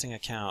an existing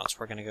account.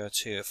 We're going to go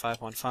to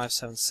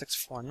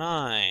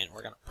 5157649.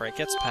 We're going to break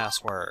its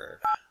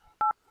password.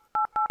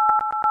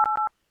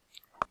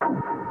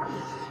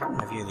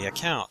 Review the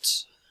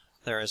account.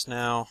 There is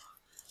now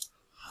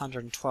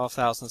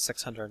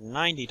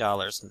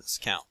 $112,690 in this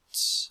account.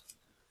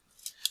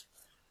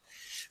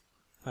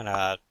 I'm going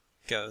to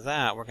go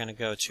that. We're going to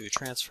go to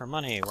transfer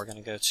money. We're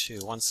going to go to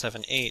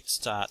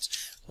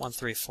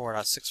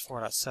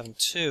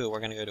 178.134.64.72. We're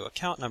going to go to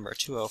account number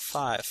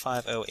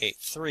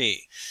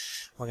 2055083.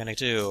 We're going to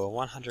do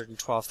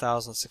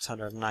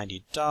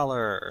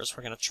 $112,690.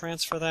 We're going to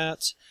transfer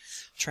that.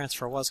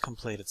 Transfer was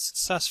completed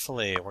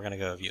successfully. We're going to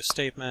go view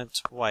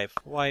statement, wipe,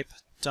 wipe,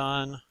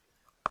 done,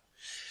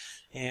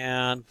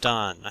 and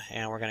done.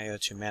 And we're going to go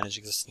to manage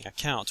existing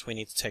account. We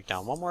need to take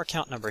down one more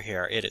account number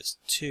here. It is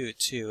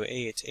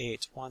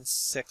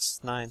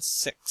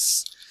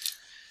 22881696.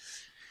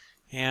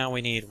 And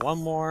we need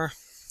one more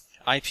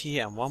IP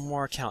and one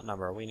more account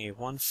number. We need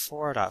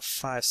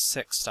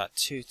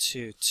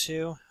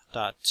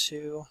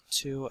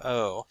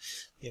 14.56.222.220.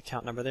 The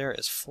account number there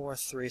is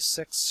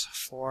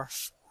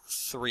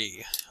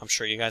 436443. I'm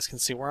sure you guys can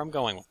see where I'm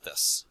going with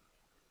this.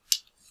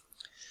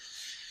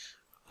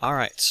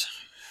 Alright.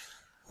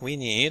 We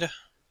need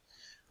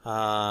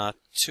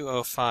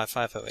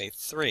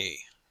 2055083.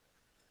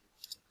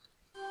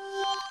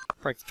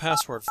 Break the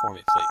password for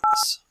me,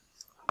 please.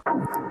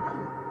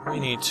 We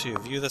need to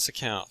view this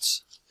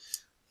account.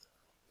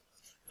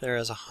 There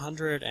is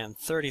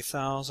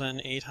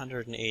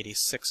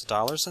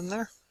 $130,886 in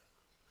there.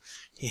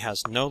 He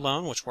has no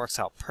loan, which works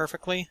out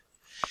perfectly.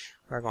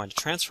 We're going to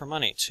transfer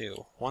money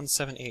to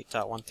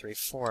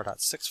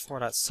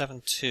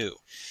 178.134.64.72.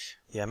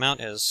 The amount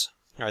is,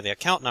 or the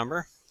account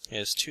number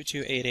is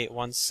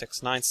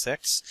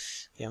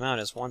 22881696. The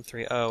amount is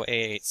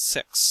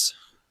 130886.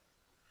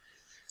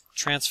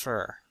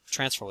 Transfer.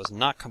 Transfer was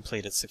not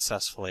completed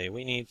successfully.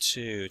 We need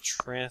to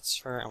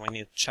transfer, and we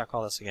need to check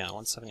all this again.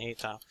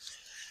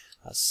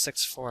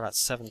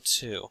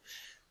 178.64.72.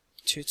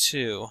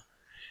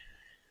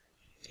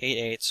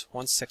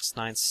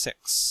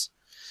 22881696.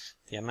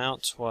 The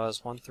amount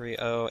was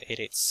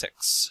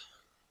 130886.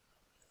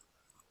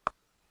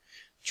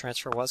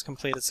 Transfer was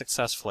completed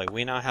successfully.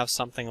 We now have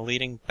something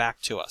leading back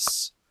to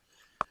us.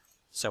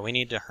 So we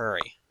need to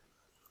hurry.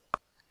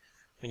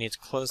 We need to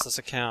close this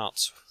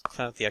account.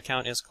 The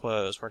account is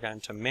closed. We're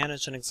going to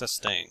manage an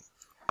existing.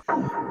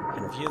 We're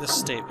going to view this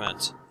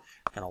statement.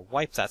 We're going to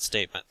wipe that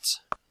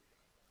statement.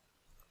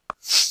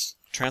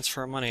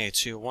 Transfer money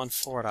to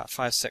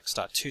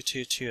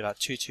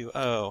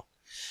 14.56.222.220.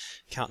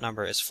 Account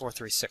number is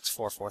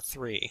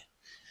 436443.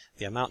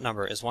 The amount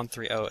number is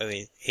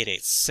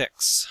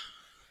 130886.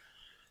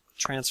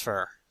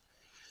 Transfer.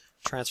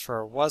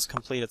 Transfer was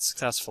completed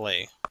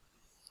successfully.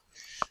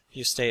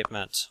 View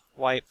statement.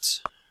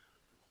 Wiped.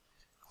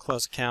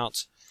 Close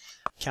account.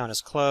 Account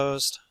is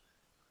closed.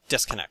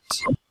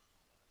 Disconnect.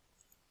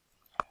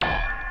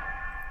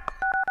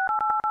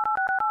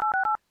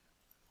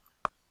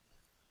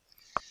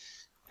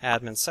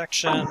 Admin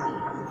section.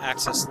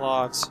 Access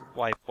logs.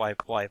 Wipe,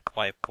 wipe, wipe,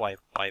 wipe, wipe,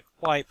 wipe,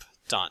 wipe.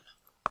 Done.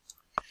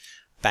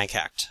 Bank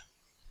hacked.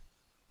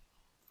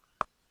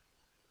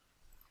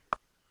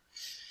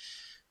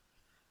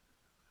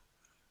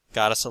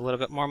 Got us a little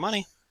bit more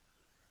money.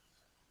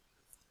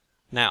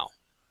 Now,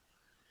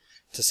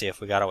 to see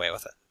if we got away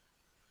with it.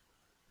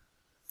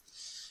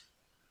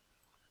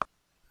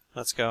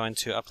 Let's go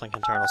into Uplink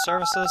Internal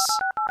Services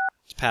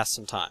to pass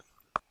some time.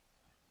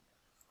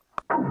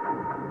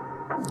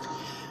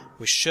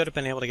 We should have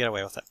been able to get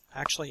away with it.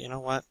 Actually, you know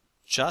what?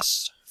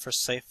 Just for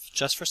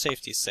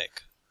safety's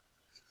sake,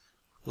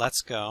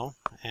 let's go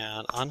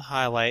and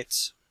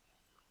unhighlight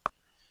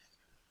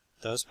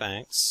those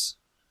banks.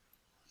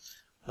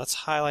 Let's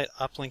highlight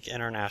Uplink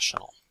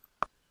International.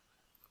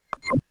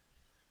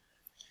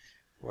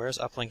 Where's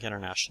Uplink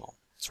International?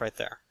 It's right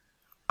there.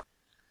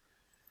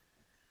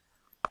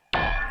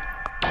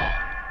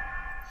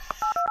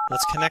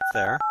 Let's connect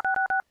there.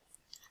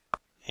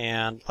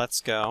 And let's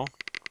go.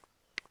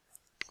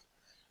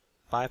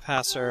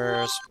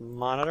 Bypassers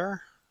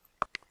monitor.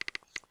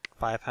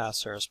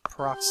 Bypassers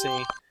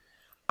proxy.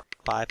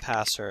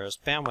 Bypassers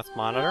bandwidth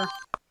monitor.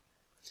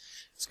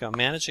 Let's go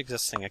manage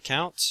existing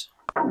account.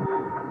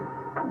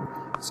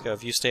 Let's go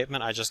view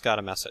statement. I just got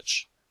a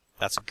message.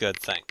 That's a good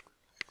thing.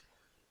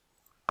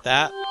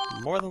 That,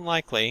 more than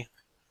likely,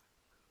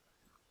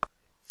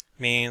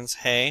 means,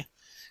 hey,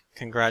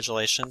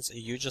 Congratulations,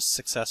 you just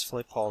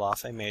successfully pulled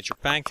off a major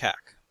bank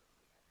hack.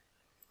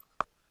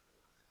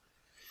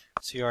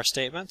 See our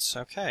statements?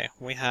 Okay,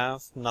 we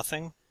have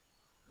nothing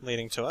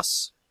leading to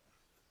us.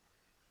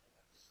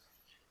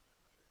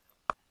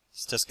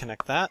 Let's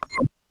disconnect that.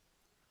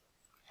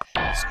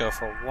 Let's go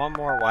for one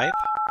more wipe.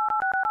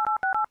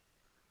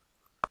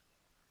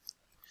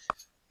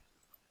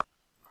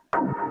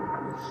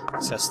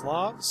 Access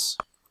logs.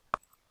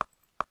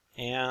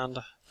 And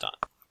done.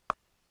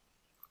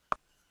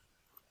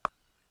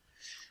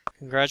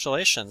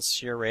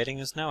 Congratulations, your rating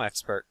is now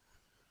expert.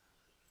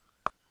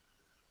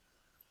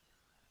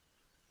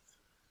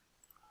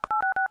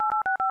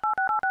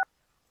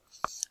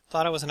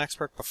 Thought I was an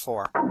expert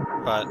before,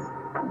 but...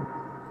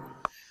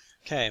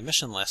 Okay,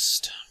 mission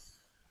list.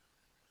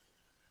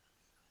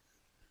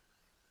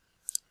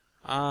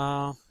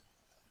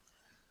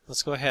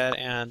 Let's go ahead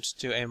and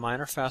do a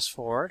minor fast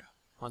forward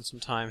on some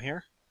time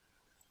here.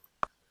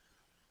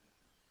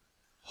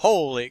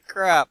 Holy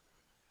crap!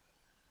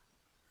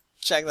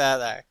 Check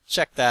that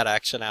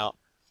action out.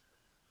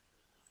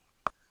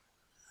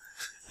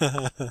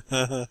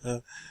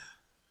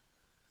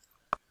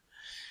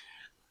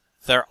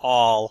 They're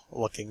all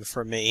looking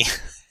for me.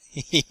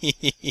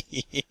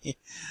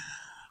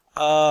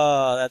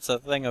 Oh, that's a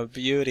thing of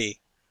beauty.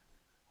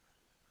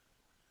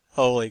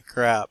 Holy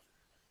crap.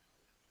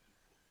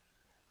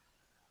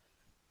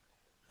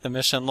 The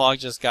mission log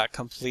just got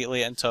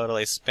completely and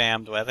totally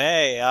spammed with,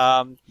 hey,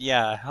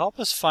 yeah, help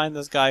us find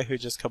this guy who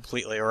just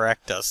completely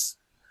wrecked us.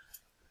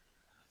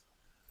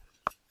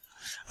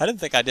 I didn't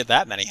think I did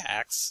that many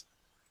hacks.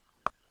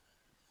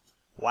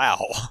 Wow.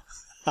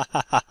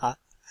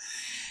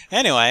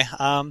 Anyway,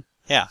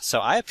 yeah, so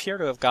I appear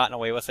to have gotten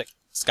away with it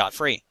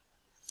scot-free.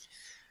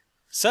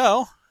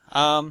 So,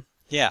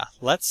 yeah,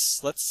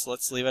 let's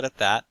leave it at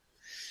that.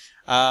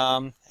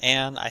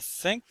 And I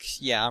think,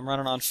 yeah, I'm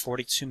running on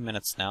 42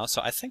 minutes now,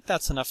 so I think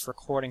that's enough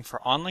recording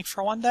for Onlink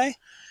for one day.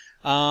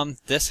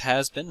 This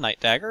has been Night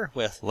Dagger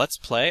with Let's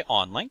Play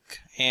Onlink,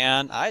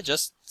 and I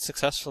just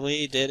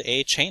successfully did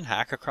a chain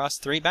hack across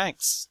 3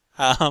 banks.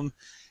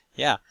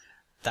 Yeah,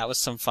 that was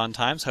some fun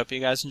times. Hope you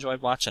guys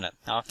enjoyed watching it.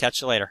 I'll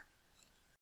catch you later.